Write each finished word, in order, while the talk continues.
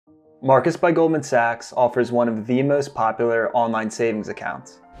Marcus by Goldman Sachs offers one of the most popular online savings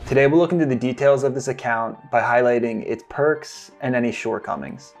accounts. Today we'll look into the details of this account by highlighting its perks and any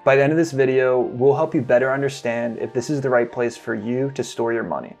shortcomings. By the end of this video, we'll help you better understand if this is the right place for you to store your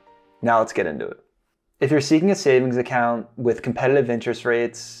money. Now let's get into it. If you're seeking a savings account with competitive interest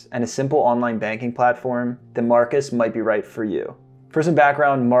rates and a simple online banking platform, then Marcus might be right for you. For some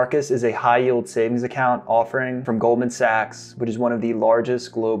background, Marcus is a high-yield savings account offering from Goldman Sachs, which is one of the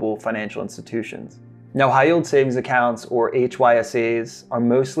largest global financial institutions. Now, high-yield savings accounts, or HYSAs, are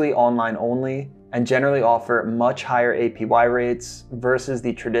mostly online only and generally offer much higher APY rates versus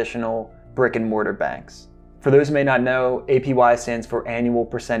the traditional brick-and-mortar banks. For those who may not know, APY stands for annual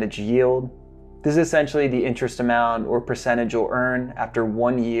percentage yield. This is essentially the interest amount or percentage you'll earn after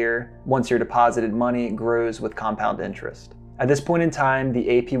 1 year once your deposited money grows with compound interest. At this point in time, the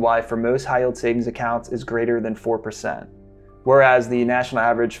APY for most high-yield savings accounts is greater than 4%, whereas the national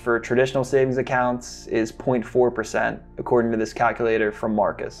average for traditional savings accounts is 0.4%, according to this calculator from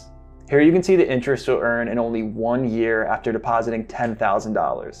Marcus. Here you can see the interest you'll earn in only 1 year after depositing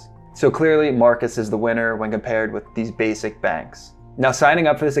 $10,000. So clearly, Marcus is the winner when compared with these basic banks. Now, signing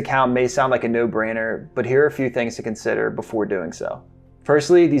up for this account may sound like a no-brainer, but here are a few things to consider before doing so.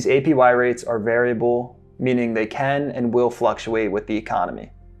 Firstly, these APY rates are variable, meaning they can and will fluctuate with the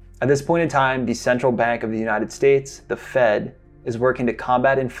economy. At this point in time, the Central Bank of the United States, the Fed, is working to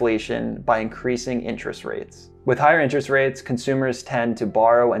combat inflation by increasing interest rates. With higher interest rates, consumers tend to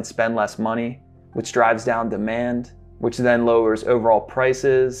borrow and spend less money, which drives down demand, which then lowers overall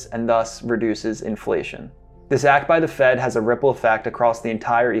prices and thus reduces inflation. This act by the Fed has a ripple effect across the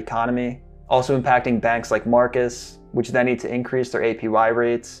entire economy, also impacting banks like Marcus, which then need to increase their APY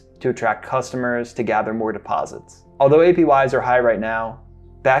rates to attract customers to gather more deposits. Although APYs are high right now,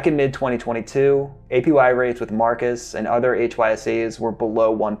 back in mid-2022, APY rates with Marcus and other HYSAs were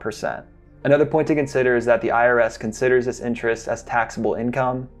below 1%. Another point to consider is that the IRS considers this interest as taxable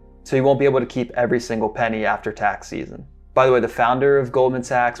income, so you won't be able to keep every single penny after tax season. By the way, the founder of Goldman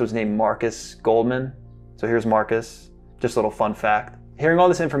Sachs was named Marcus Goldman, so here's Marcus, just a little fun fact. Hearing all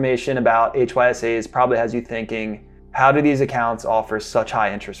this information about HYSAs probably has you thinking, how do these accounts offer such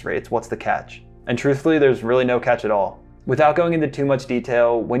high interest rates? What's the catch? And truthfully, there's really no catch at all. Without going into too much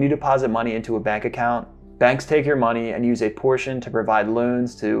detail, when you deposit money into a bank account, banks take your money and use a portion to provide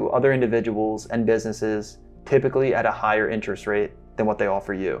loans to other individuals and businesses, typically at a higher interest rate than what they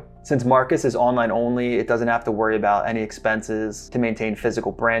offer you. Since Marcus is online only, it doesn't have to worry about any expenses to maintain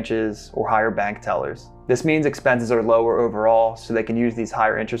physical branches or hire bank tellers. This means expenses are lower overall, so they can use these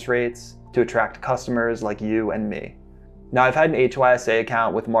higher interest rates to attract customers like you and me. Now, I've had an HYSA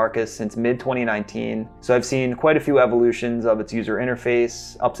account with Marcus since mid-2019, so I've seen quite a few evolutions of its user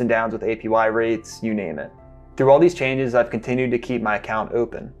interface, ups and downs with APY rates, you name it. Through all these changes, I've continued to keep my account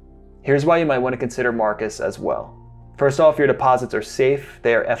open. Here's why you might want to consider Marcus as well. First off, your deposits are safe.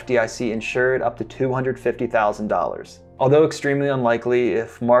 They are FDIC insured up to $250,000. Although extremely unlikely,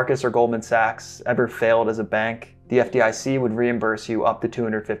 if Marcus or Goldman Sachs ever failed as a bank, the FDIC would reimburse you up to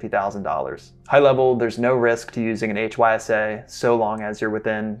 $250,000. High level, there's no risk to using an HYSA so long as you're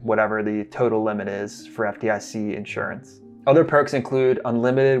within whatever the total limit is for FDIC insurance. Other perks include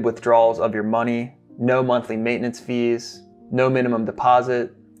unlimited withdrawals of your money, no monthly maintenance fees, no minimum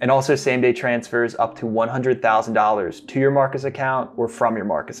deposit, and also same-day transfers up to $100,000 to your Marcus account or from your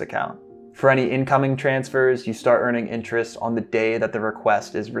Marcus account. For any incoming transfers, you start earning interest on the day that the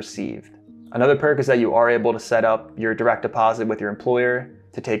request is received. Another perk is that you are able to set up your direct deposit with your employer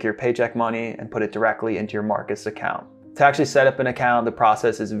to take your paycheck money and put it directly into your Marcus account. To actually set up an account, the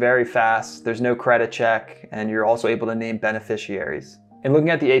process is very fast, there's no credit check, and you're also able to name beneficiaries. In looking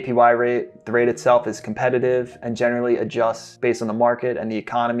at the APY rate, the rate itself is competitive and generally adjusts based on the market and the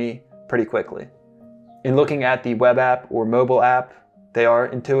economy pretty quickly. In looking at the web app or mobile app, they are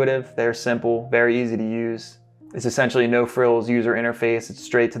intuitive, they're simple, very easy to use. It's essentially no frills user interface, it's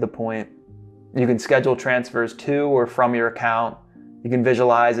straight to the point. You can schedule transfers to or from your account. You can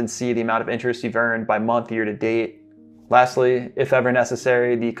visualize and see the amount of interest you've earned by month, year to date. Lastly, if ever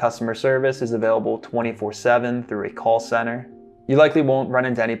necessary, the customer service is available 24/7 through a call center. You likely won't run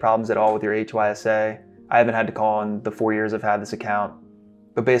into any problems at all with your HYSA. I haven't had to call in the 4 years I've had this account.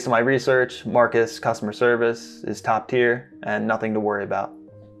 But based on my research, Marcus customer service is top tier and nothing to worry about.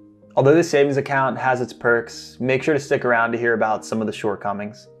 Although this savings account has its perks, make sure to stick around to hear about some of the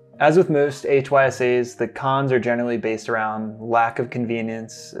shortcomings. As with most HYSAs, the cons are generally based around lack of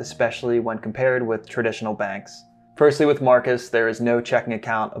convenience, especially when compared with traditional banks. Firstly, with Marcus, there is no checking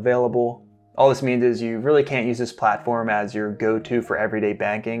account available. All this means is you really can't use this platform as your go-to for everyday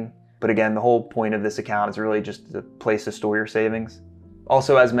banking. But again, the whole point of this account is really just a place to store your savings.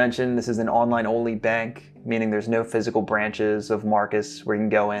 Also, as mentioned, this is an online-only bank, meaning there's no physical branches of Marcus where you can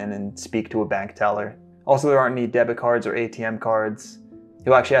go in and speak to a bank teller. Also, there aren't any debit cards or ATM cards.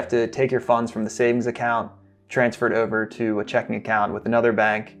 You'll actually have to take your funds from the savings account, transfer it over to a checking account with another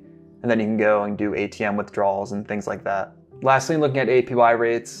bank, and then you can go and do ATM withdrawals and things like that. Lastly, looking at APY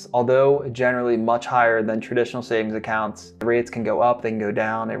rates, although generally much higher than traditional savings accounts, the rates can go up, they can go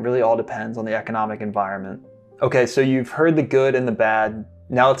down. It really all depends on the economic environment. Okay, so you've heard the good and the bad.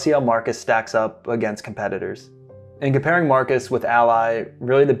 Now let's see how Marcus stacks up against competitors. In comparing Marcus with Ally,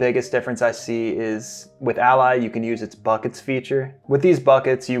 really the biggest difference I see is with Ally, you can use its buckets feature. With these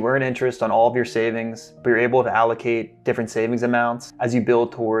buckets, you earn interest on all of your savings, but you're able to allocate different savings amounts as you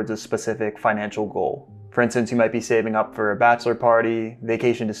build towards a specific financial goal. For instance, you might be saving up for a bachelor party,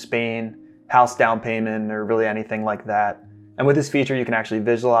 vacation to Spain, house down payment, or really anything like that. And with this feature, you can actually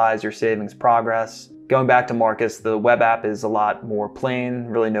visualize your savings progress. Going back to Marcus, the web app is a lot more plain,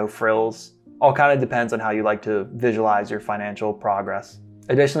 really no frills. All kind of depends on how you like to visualize your financial progress.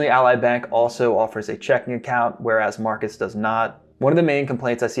 Additionally, Ally Bank also offers a checking account, whereas Marcus does not. One of the main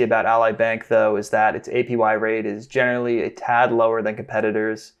complaints I see about Ally Bank, though, is that its APY rate is generally a tad lower than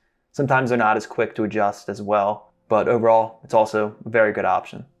competitors. Sometimes they're not as quick to adjust as well, but overall, it's also a very good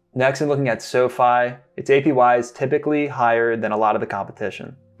option. Next, in looking at SoFi, its APY is typically higher than a lot of the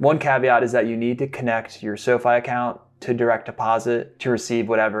competition. One caveat is that you need to connect your SoFi account to direct deposit to receive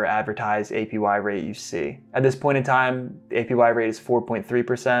whatever advertised APY rate you see. At this point in time, the APY rate is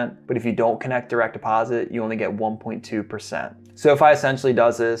 4.3%, but if you don't connect direct deposit, you only get 1.2%. SoFi essentially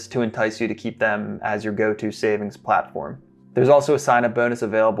does this to entice you to keep them as your go-to savings platform. There's also a sign-up bonus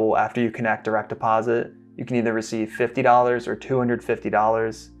available after you connect direct deposit. You can either receive $50 or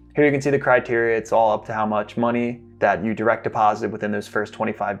 $250. Here you can see the criteria. It's all up to how much money that you direct deposit within those first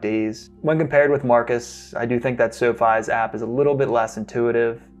 25 days. When compared with Marcus, I do think that SoFi's app is a little bit less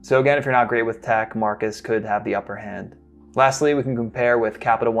intuitive. So again, if you're not great with tech, Marcus could have the upper hand. Lastly, we can compare with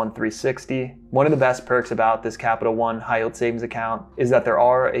Capital One 360. One of the best perks about this Capital One high yield savings account is that there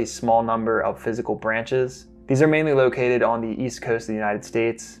are a small number of physical branches. These are mainly located on the East Coast of the United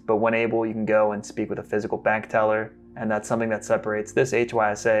States, but when able, you can go and speak with a physical bank teller, and that's something that separates this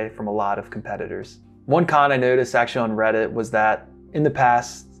HYSA from a lot of competitors. One con I noticed actually on Reddit was that in the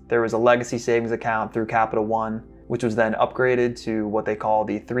past, there was a legacy savings account through Capital One, which was then upgraded to what they call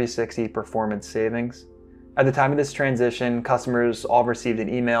the 360 Performance Savings. At the time of this transition, customers all received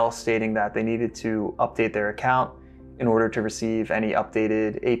an email stating that they needed to update their account in order to receive any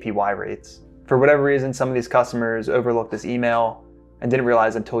updated APY rates. For whatever reason, some of these customers overlooked this email and didn't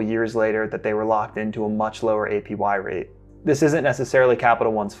realize until years later that they were locked into a much lower APY rate. This isn't necessarily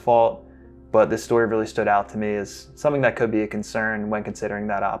Capital One's fault, but this story really stood out to me as something that could be a concern when considering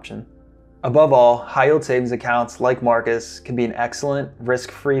that option. Above all, high yield savings accounts like Marcus can be an excellent,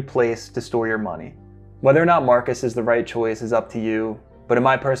 risk-free place to store your money. Whether or not Marcus is the right choice is up to you, but in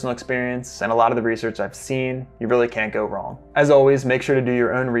my personal experience and a lot of the research I've seen, you really can't go wrong. As always, make sure to do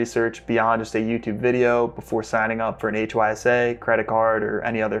your own research beyond just a YouTube video before signing up for an HYSA, credit card, or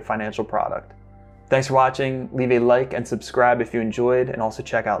any other financial product. Thanks for watching. Leave a like and subscribe if you enjoyed, and also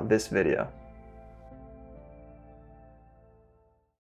check out this video.